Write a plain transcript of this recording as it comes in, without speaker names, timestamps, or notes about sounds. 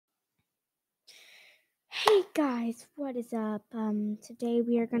Guys, what is up? Today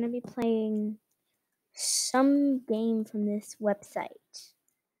we are going to be playing some game from this website.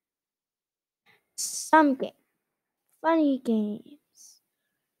 Some game. Funny games.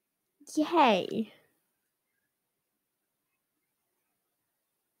 Yay.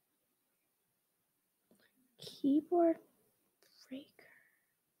 Keyboard breaker.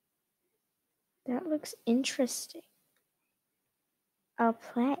 That looks interesting. I'll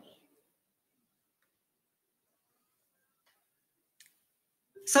play.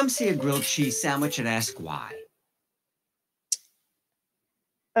 Some see a grilled cheese sandwich and ask why.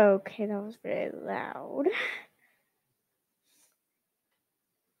 Okay, that was very loud.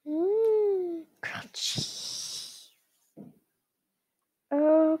 Grilled cheese.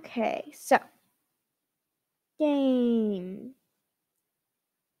 Okay, so. Game.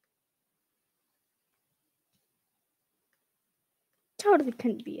 Totally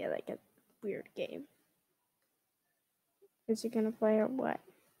couldn't be like a weird game. Is he gonna play or what?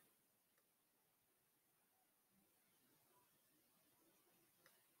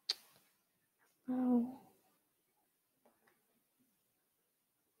 Oh.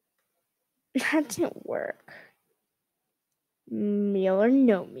 That didn't work. Meal or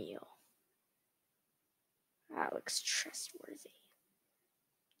no meal? That looks trustworthy.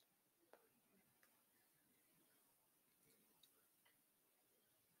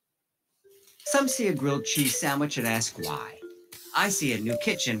 Some see a grilled cheese sandwich and ask why. I see a new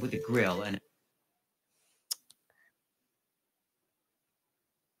kitchen with a grill and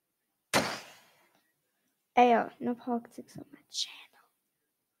Ayo, no politics on my channel.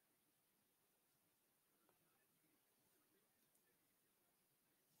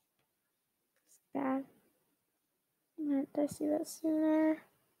 It's bad. Did I see that sooner?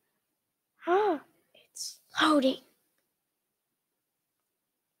 Ah, it's loading.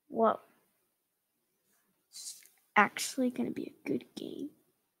 Whoa. It's actually gonna be a good game.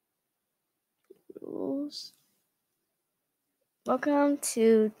 Rules. Welcome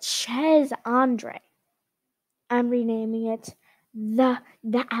to Ches Andre. I'm renaming it the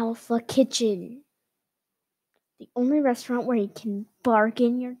Alpha Kitchen. The only restaurant where you can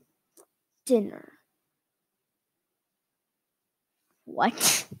bargain your dinner.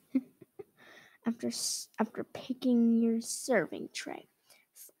 What? After picking your serving tray,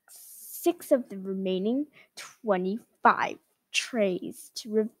 6 of the remaining 25 trays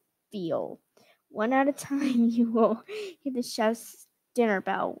to reveal. One at a time, you will hear the chef's dinner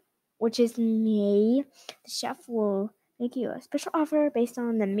bell, which is me. The chef will make you a special offer based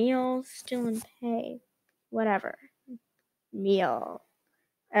on the meal still in pay. Whatever. Meal.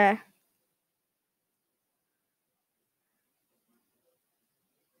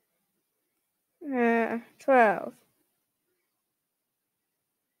 12.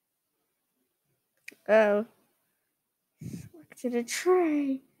 Oh. Look to the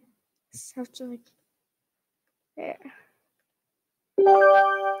tray. Have to like there.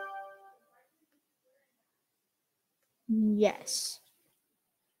 Yes.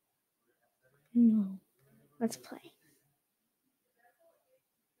 No. Let's play.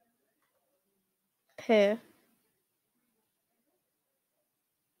 Poo.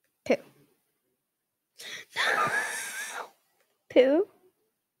 Poo. Poo?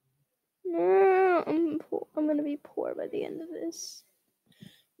 No, I'm poor. I'm gonna be poor by the end of this.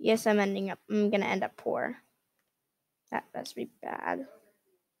 Yes, I'm gonna end up poor. That must be bad.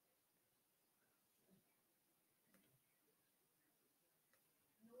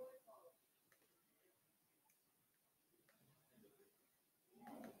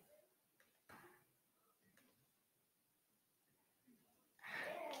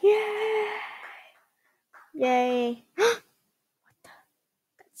 Yay! Yay! What the?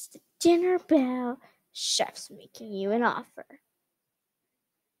 That's the dinner bell. Chef's making you an offer.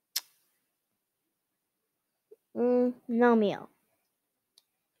 No meal.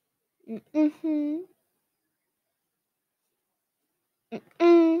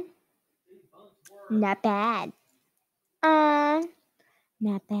 Not bad.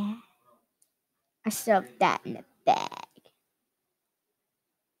 Not bad. I still have that in the bag.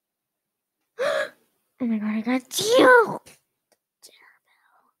 Oh my god, I got a deal!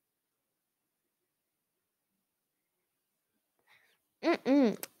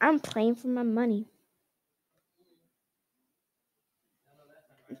 I'm playing for my money.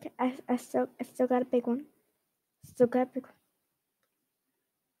 Okay, I still got a big one. Still got a big one.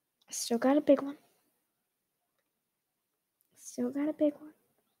 Still got a big one. Still got a big one.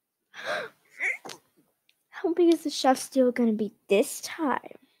 How big is the chef's deal gonna be this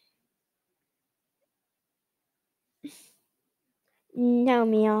time? No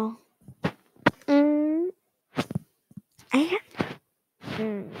meal. I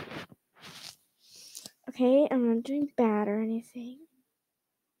Okay, I'm not doing bad or anything.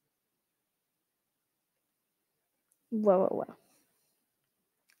 Whoa.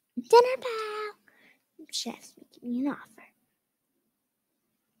 Dinner bell! Chef's making me an offer.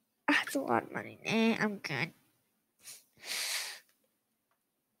 That's a lot of money. I'm good.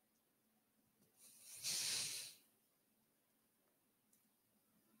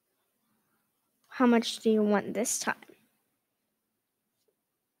 How much do you want this time?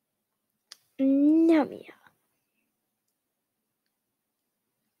 No, Mia.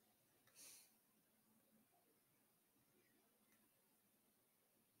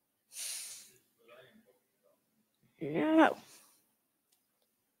 No.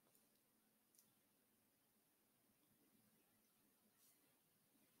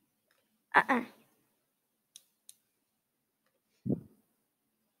 Uh-uh.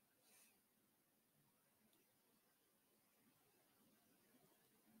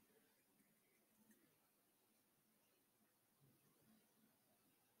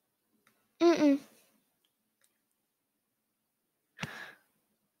 Mm-mm.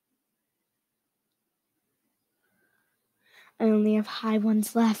 I only have high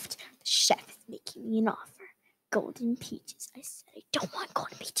ones left. The chef is making me an offer. Golden peaches. I said I don't want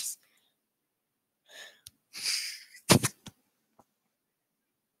golden peaches.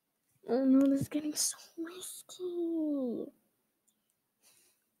 Oh no, this is getting so risky.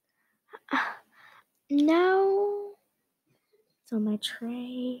 No. It's on my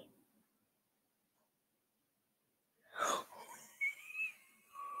tray.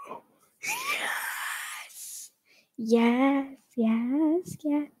 Yes. Yes.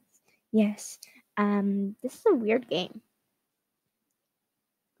 This is a weird game.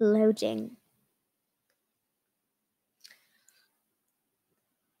 Loading.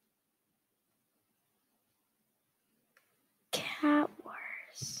 Cat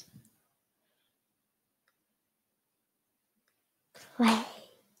Wars. Play.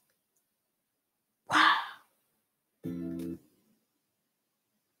 Wow.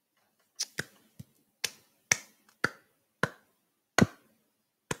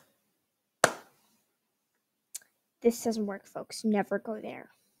 This doesn't work, folks. Never go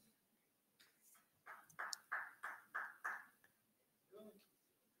there.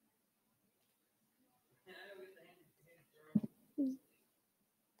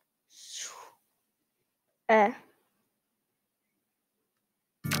 Uh.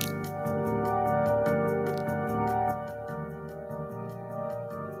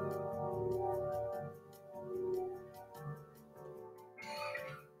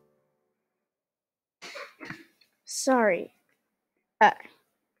 Sorry. Uh.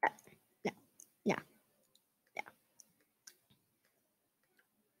 No. No.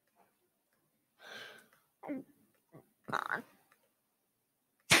 No. God.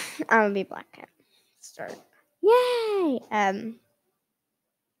 I'm gonna be Black Cat. Start. Yay!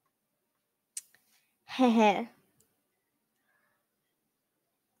 Heh.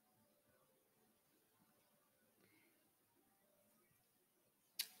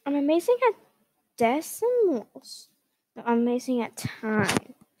 I'm amazing at decimals. No, I'm amazing at time.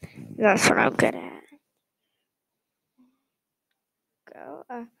 That's what I'm good at. Go.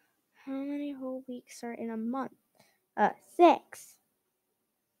 How many whole weeks are in a month? 6.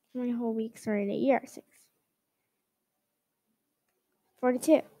 How many whole weeks are in a year? 6.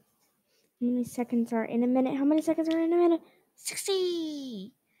 42. How many seconds are in a minute? How many seconds are in a minute?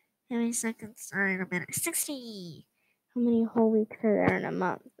 60. How many seconds are in a minute? 60. How many whole weeks are there in a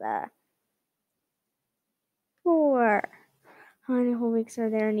month? 4. How many whole weeks are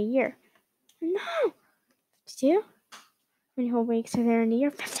there in a year? No. 52. How many whole weeks are there in a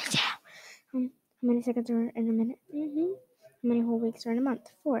year? 52. How many seconds are in a minute? How many whole weeks are in a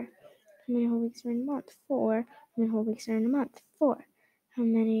month? 4. How many whole weeks are in a month? 4. How many whole weeks are in a month? 4. How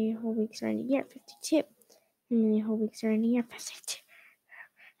many whole weeks are in a year? 52. How many whole weeks are in a year? 52.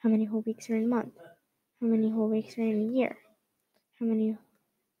 How many whole weeks are in a month? How many whole weeks are in a year? How many?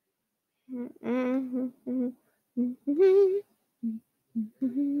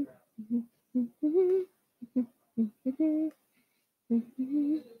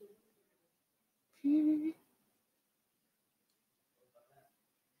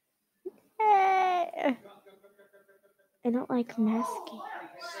 I don't like math games.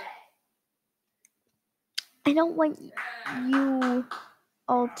 I don't want you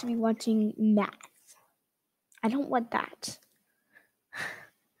all to be watching math. I don't want that.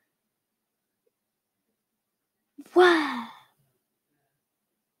 What?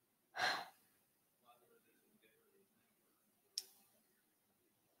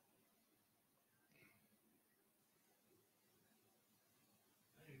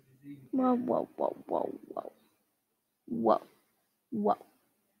 Whoa, whoa, whoa, whoa, whoa. Whoa, whoa.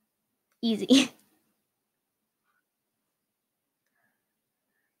 Easy.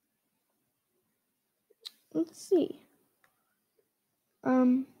 Let's see.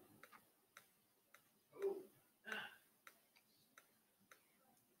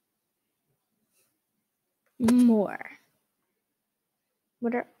 More.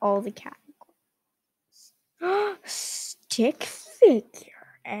 What are all the categories? Stick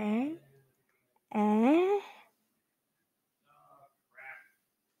figure, eh? Eh?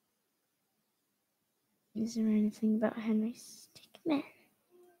 Is there anything about Henry Stickmin?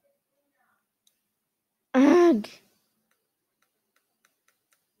 Ugh!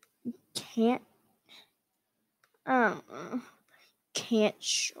 Can't, can't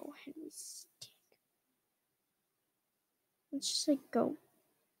show Henry Stick. Let's just go.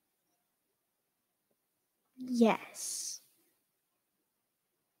 Yes.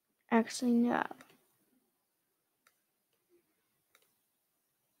 Actually, no.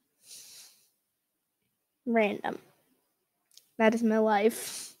 Random. That is my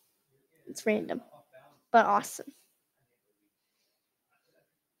life. It's random, but awesome.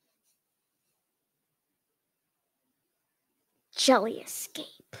 Jelly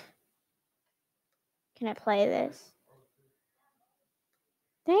escape. Can I play this?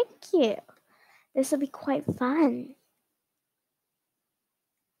 Thank you. This will be quite fun.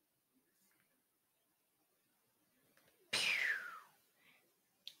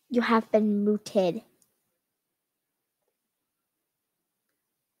 You have been muted.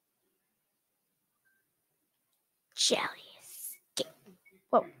 Jelly escape.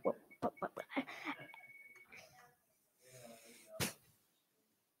 Whoa, whoa, whoa, whoa, whoa.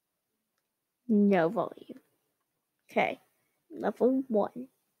 No volume. Okay. Level 1.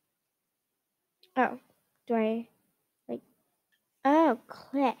 Oh. Do I oh,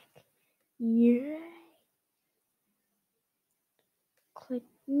 click. Yeah. Click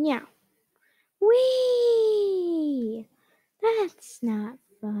now. Whee! That's not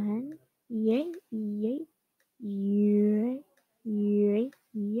fun. Yay, yay, yay, yay,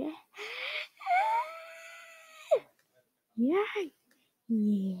 yay. Yeah,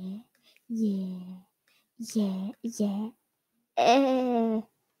 yeah, yeah, yeah, yeah. Eh.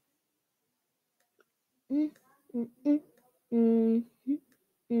 Mm, mm, mm, mm,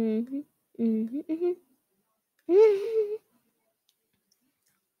 mm, mm, mm,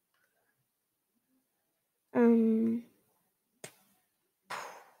 mm.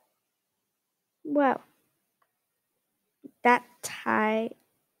 Well, that tie,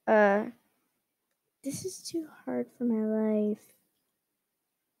 this is too hard for my life.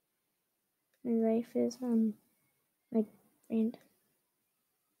 My life is, random.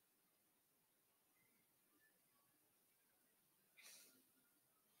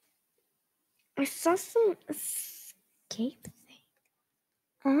 I saw some escape thing.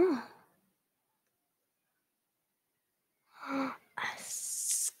 Oh.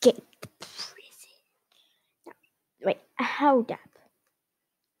 Escape the prison. Now, wait, hold up.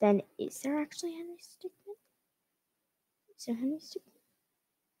 Then is there actually Henry Stickmin? Is there Henry Stickmin?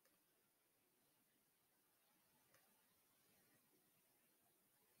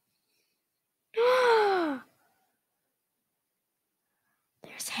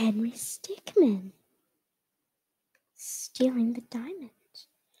 There's Henry Stickmin stealing the diamond.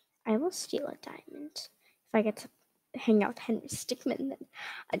 I will steal a diamond. If I get to hang out with Henry Stickmin, then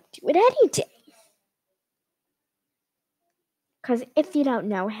I'd do it any day. Because if you don't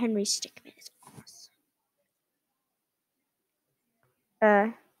know, Henry Stickmin is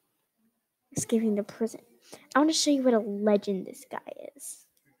awesome. Escaping the prison. I want to show you what a legend this guy is.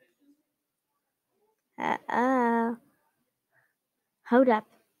 Hold up.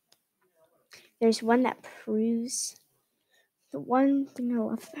 There's one that proves the one thing I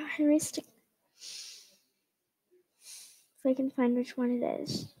love about Henry Stickmin. If I can find which one it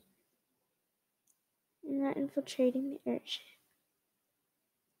is. Not infiltrating the airship.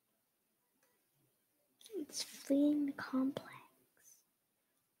 It's fleeing the complex.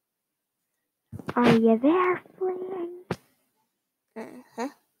 Are you there, fleeing? Uh-huh.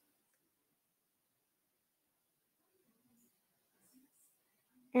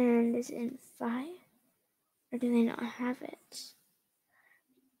 And is it in 5? Or do they not have it?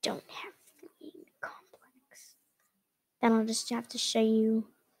 Don't have fleeing the complex. Then I'll just have to show you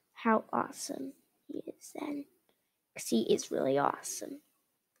how awesome he is then. Because he is really awesome.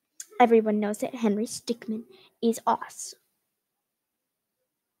 Everyone knows that Henry Stickmin is awesome.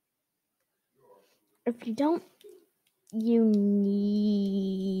 If you don't, you need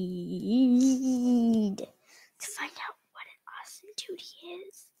to find out what an awesome dude he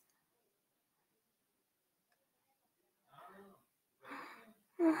is.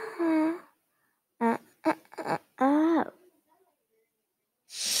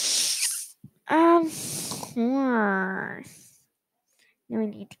 course. Now we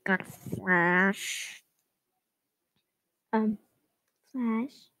need to go to Flash.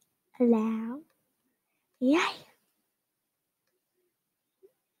 Flash. Hello? Yay!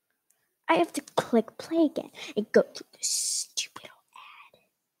 I have to click play again and go through this stupid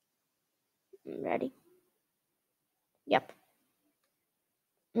ad. Ready? Yep.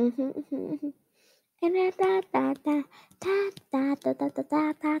 Mm-hmm. And da da da da da da da da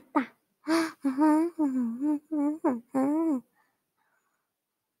da da da.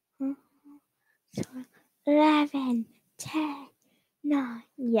 So 11, 10, 9,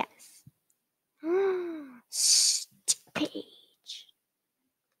 yes. Stick page.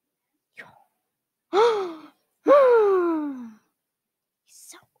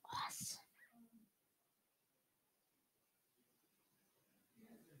 So awesome.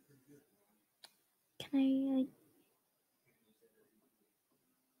 Can I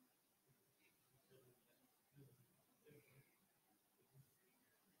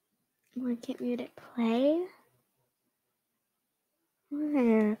why can't mute it play?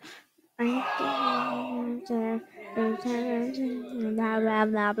 Where? Blah blah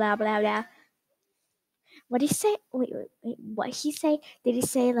blah blah blah blah. What did he say? Wait. What he say? Did he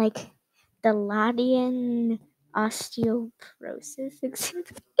say like the Ladian osteoporosis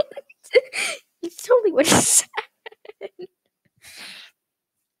exhibit? It's totally what he said.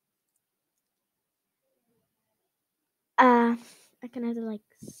 I can either like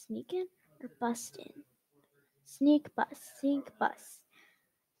sneak in or bust in. Sneak bust.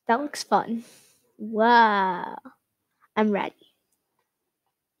 That looks fun. Wow. I'm ready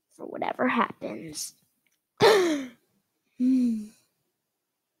for whatever happens. uh,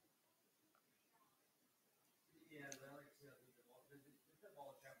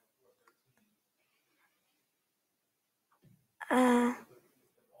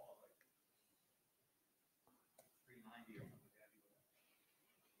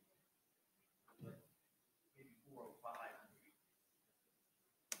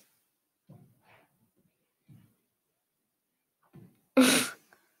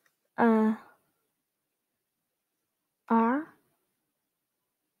 uh, R.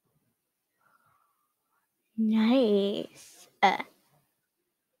 Nice.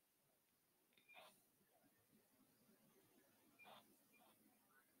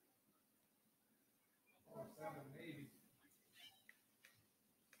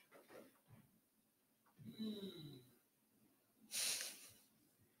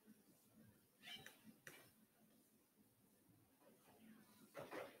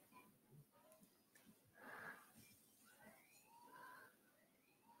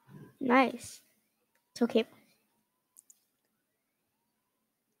 Nice. It's okay.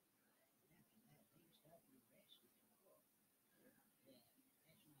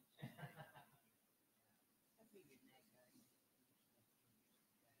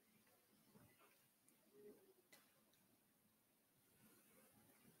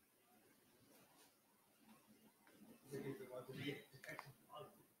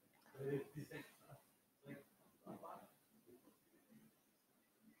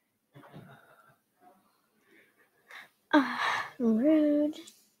 Rude.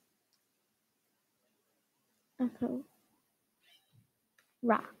 Okay.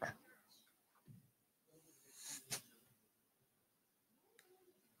 Rock.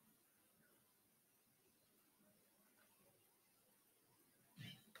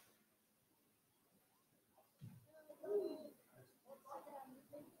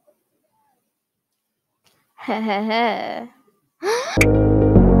 Heh.